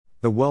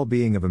The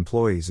well-being of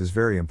employees is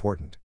very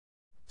important.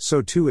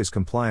 So too is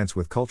compliance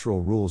with cultural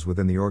rules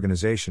within the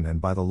organization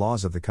and by the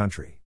laws of the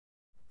country.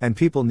 And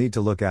people need to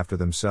look after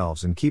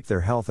themselves and keep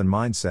their health and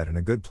mindset in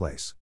a good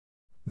place.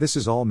 This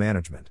is all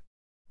management.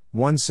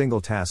 One single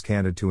task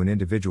handed to an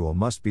individual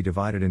must be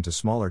divided into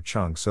smaller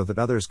chunks so that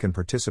others can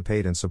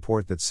participate and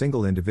support that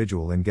single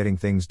individual in getting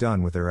things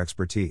done with their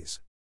expertise.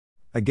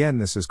 Again,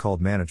 this is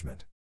called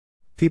management.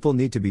 People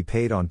need to be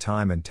paid on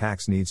time and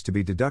tax needs to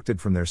be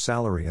deducted from their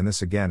salary, and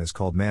this again is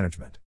called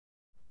management.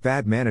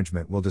 Bad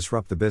management will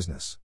disrupt the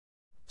business.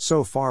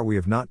 So far we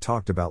have not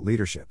talked about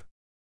leadership.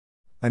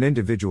 An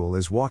individual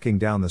is walking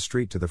down the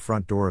street to the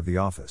front door of the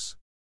office.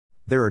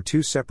 There are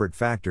two separate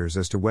factors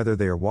as to whether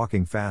they are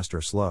walking fast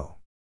or slow.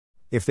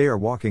 If they are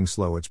walking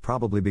slow, it's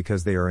probably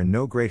because they are in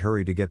no great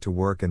hurry to get to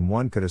work, and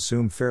one could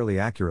assume fairly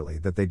accurately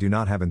that they do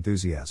not have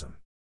enthusiasm.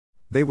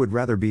 They would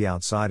rather be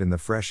outside in the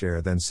fresh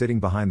air than sitting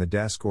behind the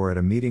desk or at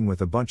a meeting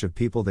with a bunch of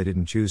people they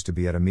didn't choose to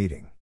be at a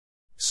meeting.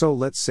 So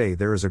let's say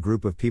there is a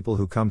group of people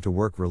who come to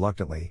work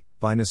reluctantly,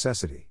 by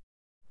necessity.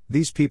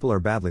 These people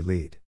are badly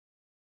led.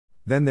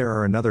 Then there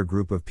are another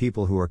group of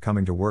people who are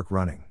coming to work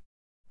running.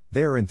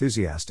 They are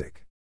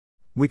enthusiastic.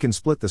 We can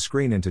split the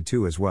screen into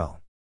two as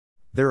well.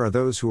 There are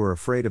those who are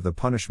afraid of the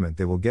punishment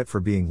they will get for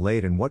being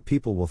late and what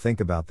people will think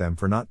about them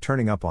for not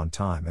turning up on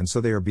time, and so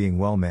they are being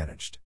well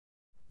managed.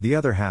 The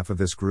other half of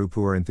this group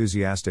who are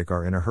enthusiastic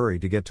are in a hurry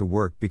to get to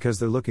work because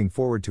they're looking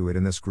forward to it,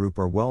 and this group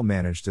are well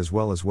managed as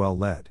well as well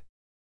led.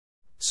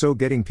 So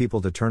getting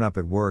people to turn up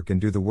at work and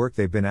do the work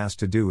they've been asked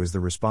to do is the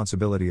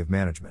responsibility of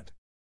management.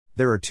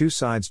 There are two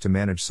sides to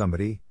manage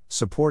somebody,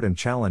 support and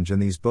challenge, and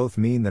these both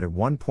mean that at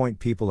one point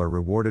people are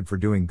rewarded for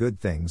doing good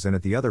things and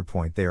at the other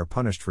point they are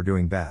punished for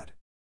doing bad.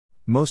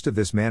 Most of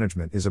this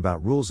management is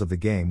about rules of the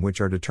game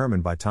which are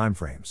determined by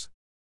timeframes.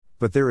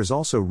 But there is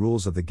also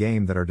rules of the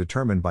game that are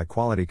determined by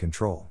quality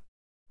control.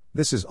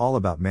 This is all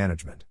about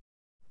management.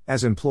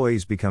 As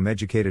employees become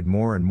educated,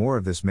 more and more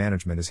of this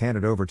management is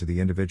handed over to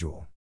the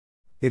individual.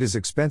 It is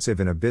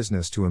expensive in a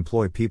business to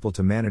employ people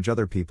to manage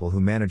other people who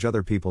manage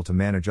other people to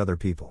manage other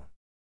people.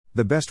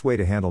 The best way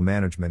to handle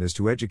management is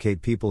to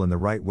educate people in the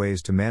right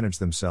ways to manage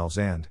themselves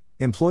and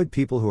employ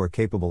people who are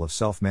capable of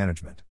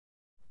self-management.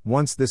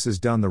 Once this is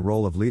done, the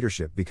role of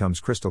leadership becomes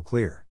crystal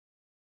clear.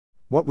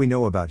 What we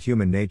know about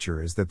human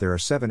nature is that there are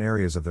 7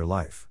 areas of their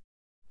life.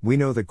 We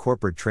know that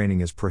corporate training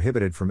is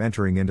prohibited from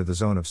entering into the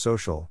zone of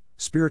social,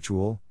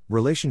 spiritual,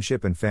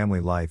 relationship and family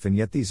life, and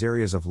yet these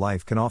areas of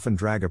life can often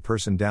drag a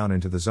person down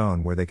into the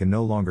zone where they can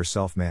no longer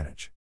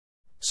self-manage.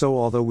 So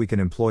although we can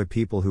employ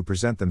people who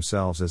present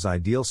themselves as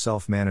ideal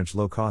self-managed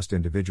low-cost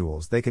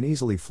individuals, they can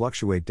easily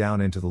fluctuate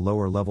down into the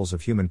lower levels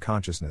of human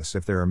consciousness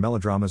if there are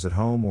melodramas at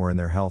home or in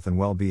their health and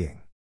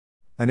well-being.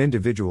 An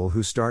individual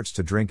who starts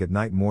to drink at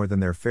night more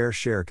than their fair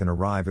share can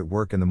arrive at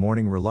work in the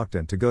morning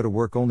reluctant to go to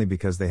work only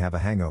because they have a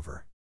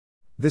hangover.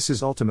 This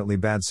is ultimately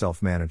bad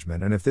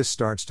self-management, and if this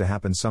starts to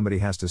happen, somebody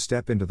has to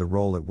step into the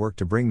role at work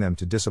to bring them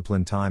to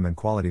discipline, time and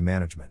quality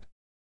management.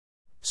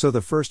 So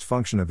the first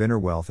function of inner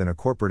wealth in a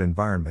corporate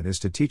environment is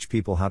to teach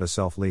people how to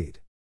self-lead.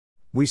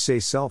 We say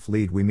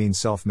self-lead, we mean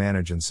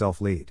self-manage and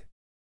self-lead.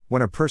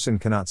 When a person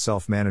cannot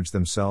self-manage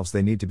themselves,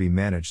 they need to be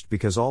managed,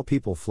 because all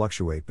people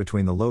fluctuate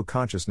between the low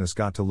consciousness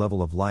got to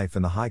level of life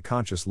and the high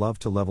conscious love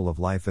to level of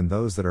life, and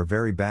those that are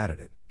very bad at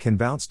it can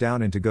bounce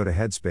down into go to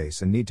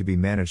headspace and need to be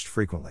managed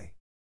frequently.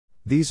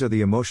 These are the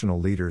emotional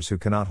leaders who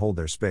cannot hold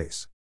their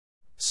space.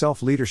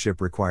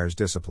 Self-leadership requires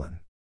discipline.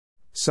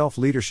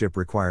 Self-leadership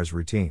requires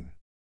routine.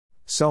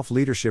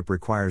 Self-leadership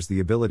requires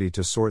the ability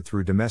to sort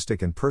through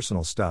domestic and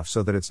personal stuff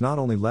so that it's not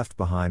only left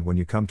behind when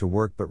you come to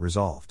work but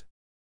resolved.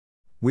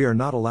 We are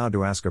not allowed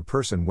to ask a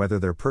person whether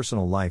their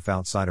personal life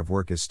outside of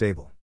work is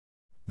stable.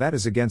 That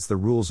is against the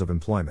rules of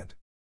employment.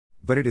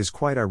 But it is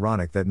quite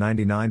ironic that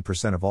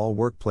 99% of all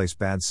workplace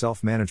bad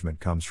self-management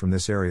comes from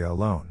this area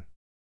alone.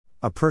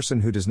 A person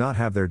who does not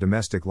have their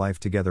domestic life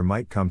together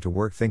might come to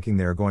work thinking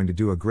they are going to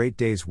do a great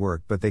day's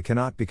work, but they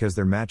cannot because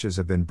their matches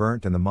have been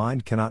burnt and the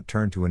mind cannot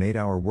turn to an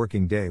 8-hour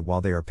working day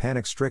while they are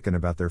panic-stricken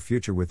about their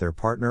future with their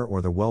partner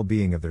or the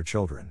well-being of their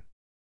children.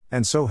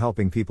 And so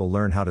helping people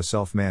learn how to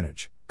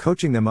self-manage,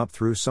 coaching them up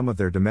through some of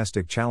their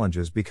domestic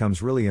challenges,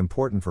 becomes really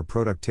important for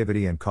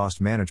productivity and cost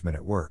management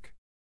at work.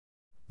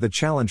 The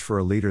challenge for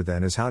a leader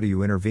then is, how do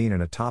you intervene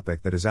in a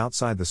topic that is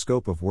outside the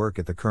scope of work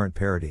at the current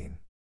paradigm?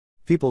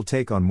 People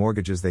take on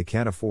mortgages they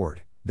can't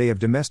afford, they have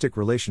domestic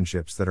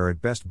relationships that are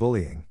at best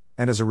bullying,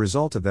 and as a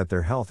result of that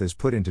their health is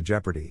put into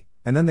jeopardy,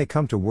 and then they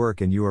come to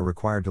work and you are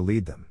required to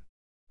lead them.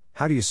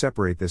 How do you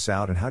separate this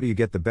out, and how do you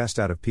get the best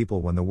out of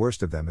people when the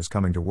worst of them is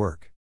coming to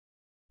work?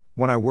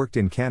 When I worked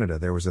in Canada,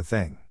 there was a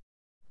thing.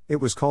 It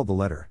was called the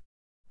letter.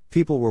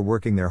 People were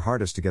working their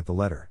hardest to get the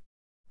letter.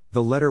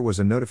 The letter was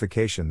a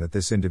notification that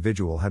this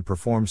individual had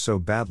performed so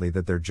badly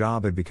that their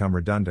job had become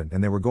redundant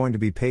and they were going to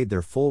be paid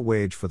their full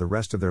wage for the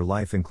rest of their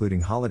life, including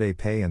holiday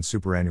pay and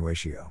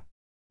superannuation.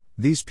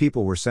 These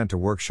people were sent to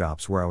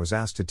workshops where I was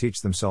asked to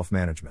teach them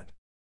self-management.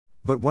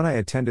 But when I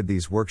attended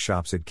these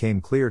workshops, it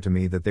came clear to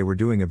me that they were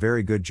doing a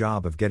very good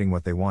job of getting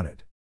what they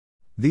wanted.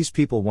 These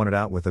people wanted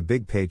out with a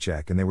big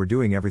paycheck and they were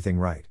doing everything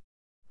right.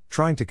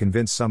 Trying to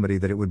convince somebody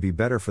that it would be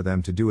better for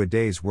them to do a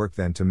day's work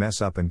than to mess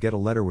up and get a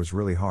letter was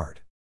really hard.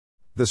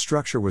 The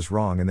structure was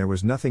wrong and there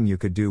was nothing you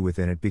could do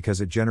within it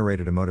because it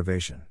generated a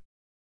motivation.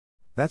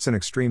 That's an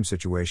extreme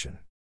situation.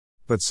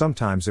 But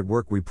sometimes at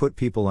work we put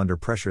people under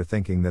pressure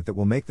thinking that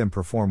will make them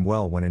perform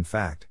well when in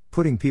fact,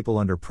 putting people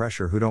under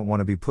pressure who don't want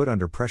to be put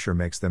under pressure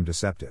makes them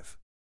deceptive.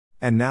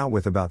 And now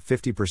with about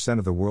 50%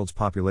 of the world's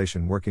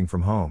population working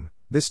from home,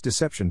 this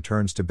deception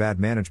turns to bad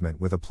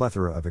management with a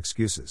plethora of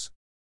excuses.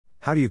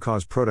 How do you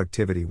cause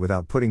productivity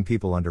without putting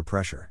people under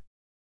pressure?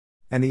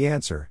 And the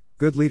answer,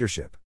 good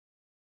leadership.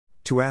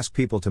 To ask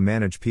people to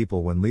manage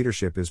people when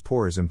leadership is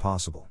poor is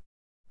impossible.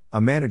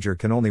 A manager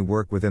can only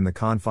work within the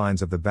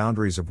confines of the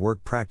boundaries of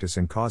work practice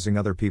in causing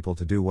other people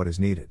to do what is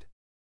needed.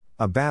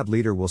 A bad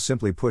leader will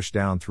simply push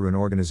down through an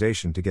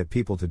organization to get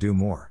people to do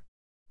more.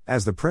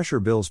 As the pressure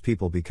builds,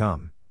 people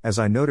become, as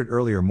I noted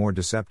earlier, more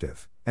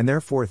deceptive, and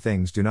therefore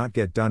things do not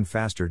get done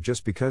faster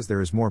just because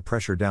there is more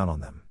pressure down on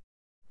them.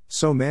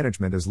 So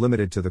management is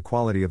limited to the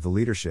quality of the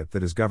leadership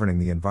that is governing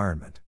the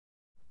environment.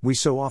 We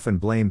so often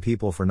blame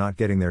people for not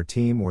getting their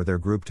team or their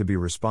group to be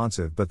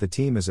responsive, but the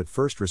team is at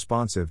first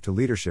responsive to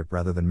leadership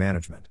rather than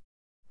management.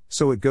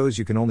 So it goes,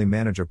 you can only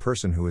manage a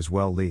person who is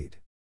well led.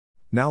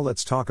 Now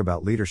let's talk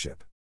about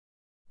leadership.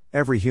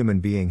 Every human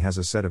being has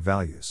a set of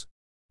values.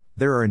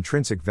 There are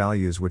intrinsic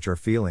values, which are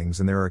feelings,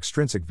 and there are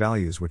extrinsic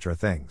values, which are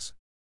things.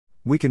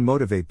 We can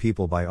motivate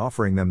people by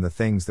offering them the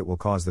things that will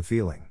cause the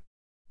feeling.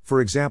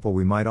 For example,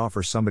 we might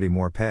offer somebody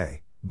more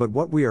pay, but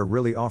what we are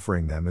really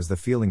offering them is the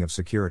feeling of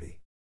security.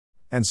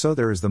 And so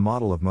there is the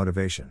model of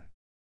motivation.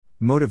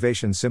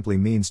 Motivation simply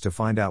means to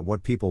find out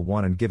what people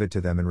want and give it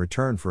to them in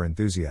return for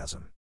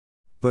enthusiasm.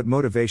 But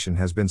motivation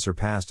has been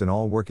surpassed in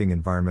all working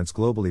environments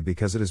globally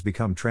because it has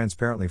become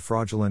transparently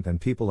fraudulent and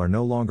people are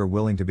no longer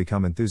willing to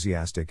become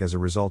enthusiastic as a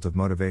result of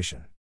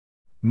motivation.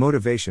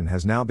 Motivation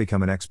has now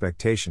become an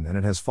expectation and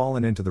it has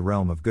fallen into the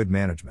realm of good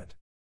management.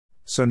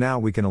 So now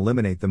we can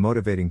eliminate the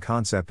motivating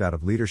concept out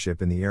of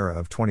leadership in the era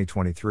of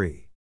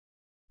 2023.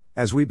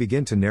 As we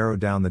begin to narrow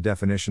down the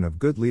definition of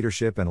good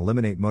leadership and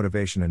eliminate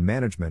motivation and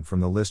management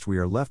from the list, we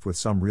are left with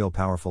some real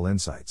powerful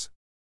insights.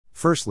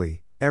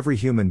 Firstly, every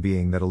human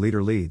being that a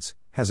leader leads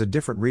has a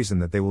different reason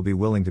that they will be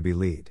willing to be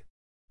led.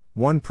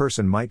 One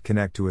person might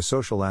connect to a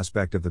social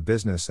aspect of the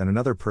business and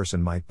another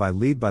person might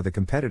lead by the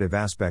competitive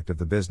aspect of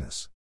the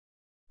business.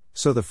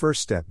 So the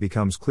first step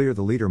becomes clear: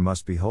 the leader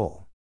must be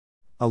whole.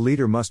 A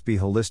leader must be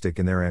holistic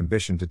in their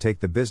ambition to take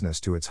the business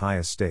to its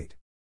highest state.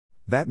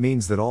 That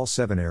means that all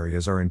 7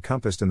 areas are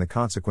encompassed in the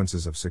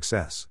consequences of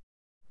success.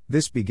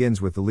 This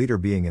begins with the leader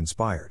being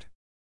inspired.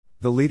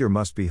 The leader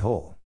must be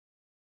whole.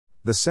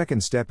 The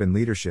second step in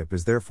leadership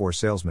is therefore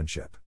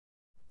salesmanship.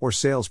 Or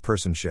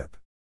salespersonship.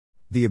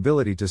 The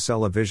ability to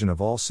sell a vision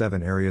of all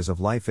 7 areas of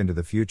life into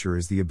the future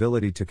is the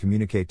ability to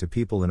communicate to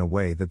people in a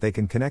way that they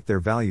can connect their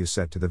value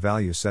set to the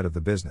value set of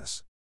the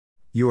business.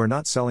 You are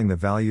not selling the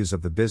values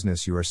of the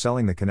business, you are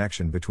selling the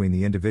connection between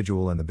the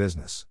individual and the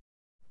business.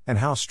 And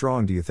how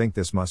strong do you think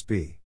this must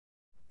be?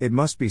 It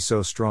must be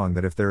so strong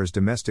that if there is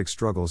domestic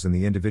struggles in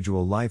the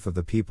individual life of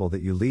the people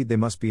that you lead, they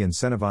must be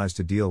incentivized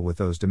to deal with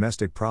those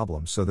domestic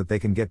problems so that they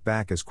can get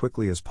back as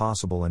quickly as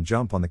possible and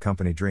jump on the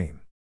company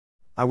dream.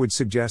 I would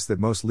suggest that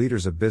most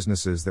leaders of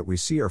businesses that we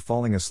see are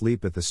falling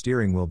asleep at the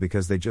steering wheel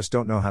because they just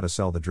don't know how to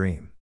sell the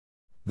dream.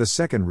 The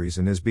second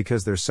reason is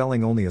because they're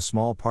selling only a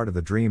small part of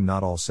the dream,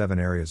 not all 7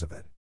 areas of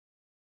it.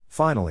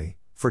 Finally,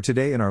 for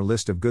today in our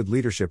list of good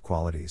leadership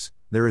qualities,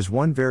 there is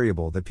one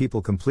variable that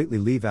people completely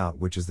leave out,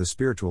 which is the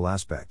spiritual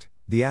aspect,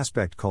 the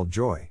aspect called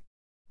joy.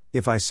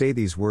 If I say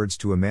these words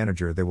to a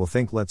manager, they will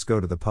think let's go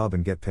to the pub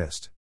and get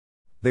pissed.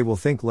 They will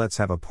think let's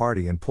have a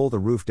party and pull the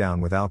roof down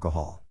with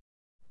alcohol.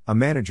 A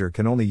manager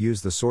can only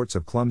use the sorts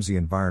of clumsy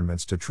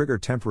environments to trigger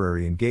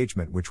temporary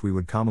engagement, which we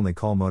would commonly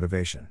call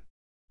motivation.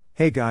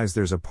 Hey guys,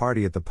 there's a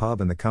party at the pub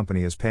and the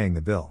company is paying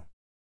the bill.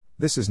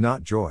 This is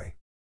not joy.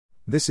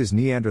 This is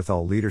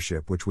Neanderthal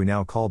leadership, which we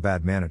now call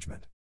bad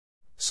management.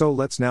 So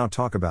let's now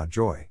talk about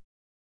joy.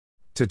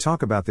 To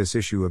talk about this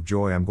issue of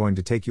joy, I'm going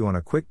to take you on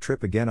a quick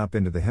trip again up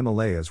into the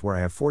Himalayas, where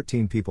I have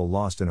 14 people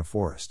lost in a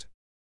forest.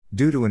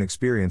 Due to an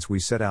experience, we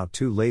set out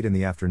too late in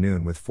the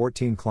afternoon with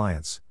 14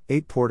 clients,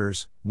 8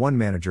 porters, 1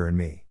 manager and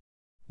me.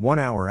 1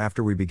 hour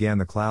after we began,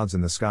 the clouds in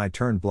the sky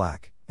turned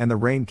black, and the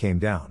rain came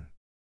down.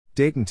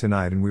 Dayton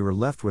tonight, and we were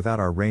left without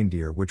our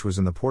reindeer, which was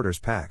in the porters'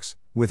 packs,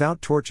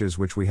 without torches,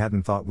 which we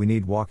hadn't thought we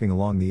need, walking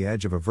along the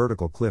edge of a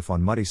vertical cliff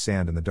on muddy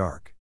sand in the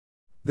dark.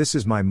 This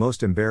is my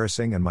most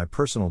embarrassing and my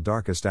personal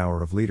darkest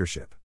hour of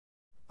leadership.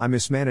 I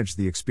mismanaged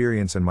the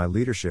experience and my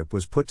leadership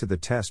was put to the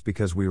test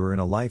because we were in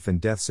a life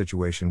and death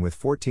situation with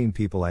 14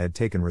 people I had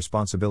taken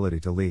responsibility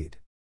to lead.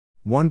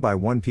 One by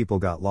one people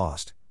got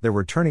lost, there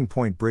were turning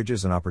point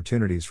bridges and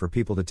opportunities for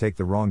people to take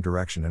the wrong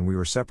direction, and we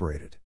were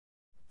separated.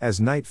 As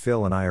night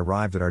fell and I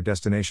arrived at our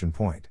destination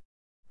point,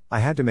 I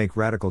had to make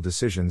radical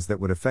decisions that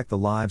would affect the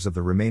lives of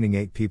the remaining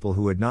 8 people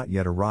who had not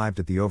yet arrived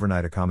at the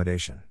overnight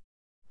accommodation.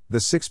 The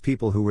 6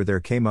 people who were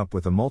there came up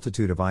with a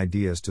multitude of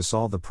ideas to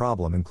solve the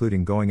problem,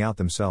 including going out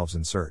themselves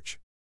in search.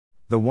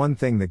 The one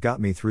thing that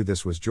got me through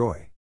this was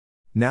joy.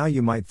 Now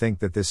you might think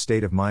that this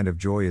state of mind of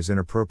joy is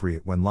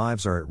inappropriate when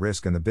lives are at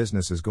risk and the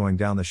business is going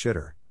down the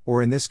shitter,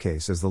 or in this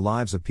case as the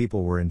lives of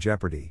people were in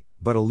jeopardy,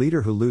 but a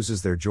leader who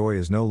loses their joy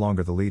is no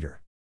longer the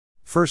leader.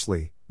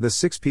 Firstly, the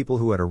 6 people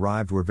who had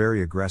arrived were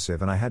very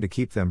aggressive and I had to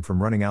keep them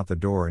from running out the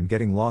door and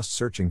getting lost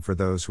searching for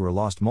those who are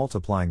lost,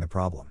 multiplying the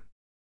problem.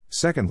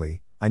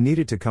 Secondly, I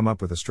needed to come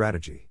up with a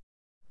strategy.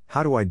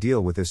 How do I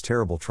deal with this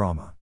terrible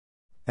trauma?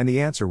 And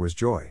the answer was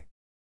joy.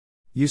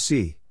 You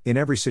see, in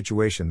every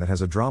situation that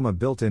has a drama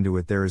built into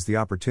it, there is the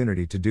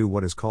opportunity to do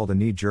what is called a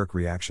knee-jerk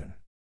reaction.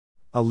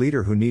 A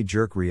leader who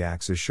knee-jerk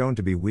reacts is shown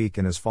to be weak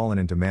and has fallen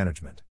into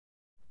management.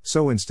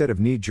 So instead of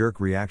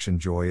knee-jerk reaction,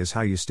 joy is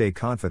how you stay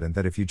confident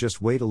that if you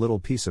just wait a little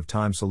piece of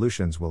time,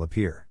 solutions will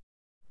appear.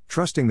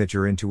 Trusting that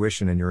your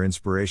intuition and your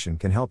inspiration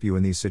can help you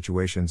in these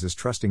situations is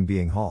trusting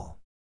being Hall.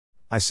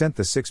 I sent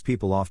the 6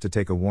 people off to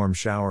take a warm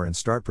shower and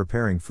start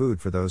preparing food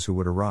for those who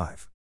would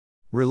arrive.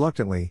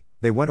 Reluctantly,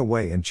 they went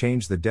away and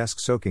changed the desk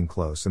soaking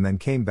close and then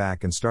came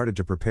back and started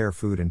to prepare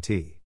food and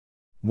tea.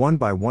 One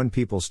by one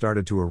people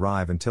started to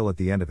arrive until at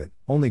the end of it,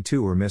 only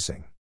 2 were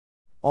missing.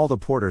 All the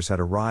porters had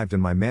arrived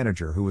and my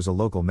manager, who was a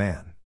local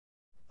man.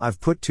 I've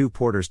put 2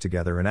 porters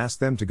together and asked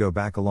them to go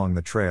back along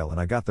the trail,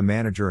 and I got the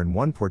manager and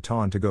 1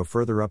 porton to go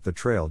further up the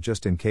trail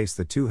just in case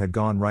the 2 had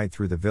gone right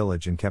through the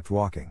village and kept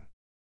walking.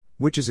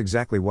 Which is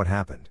exactly what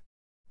happened.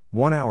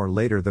 1 hour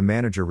later the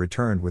manager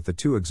returned with the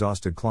 2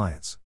 exhausted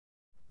clients.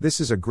 This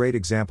is a great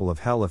example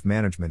of hell. If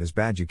management is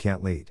bad, you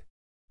can't lead.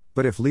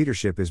 But if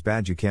leadership is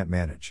bad, you can't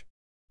manage.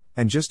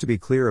 And just to be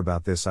clear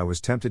about this, I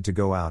was tempted to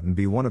go out and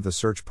be one of the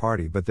search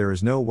party, but there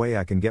is no way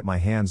I can get my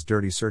hands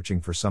dirty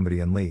searching for somebody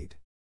and lead.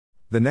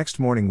 The next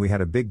morning we had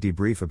a big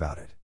debrief about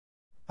it.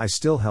 I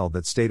still held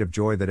that state of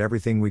joy that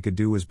everything we could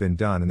do was been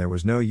done and there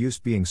was no use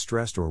being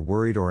stressed or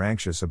worried or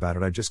anxious about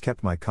it. I just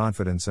kept my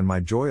confidence and my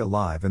joy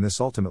alive, and this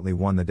ultimately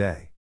won the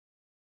day.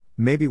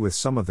 Maybe with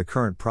some of the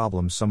current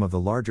problems some of the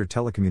larger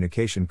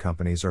telecommunication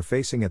companies are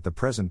facing at the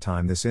present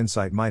time, this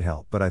insight might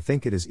help, but I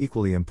think it is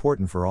equally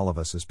important for all of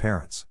us as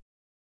parents.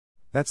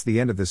 That's the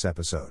end of this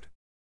episode.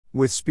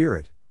 With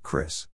Spirit, Chris.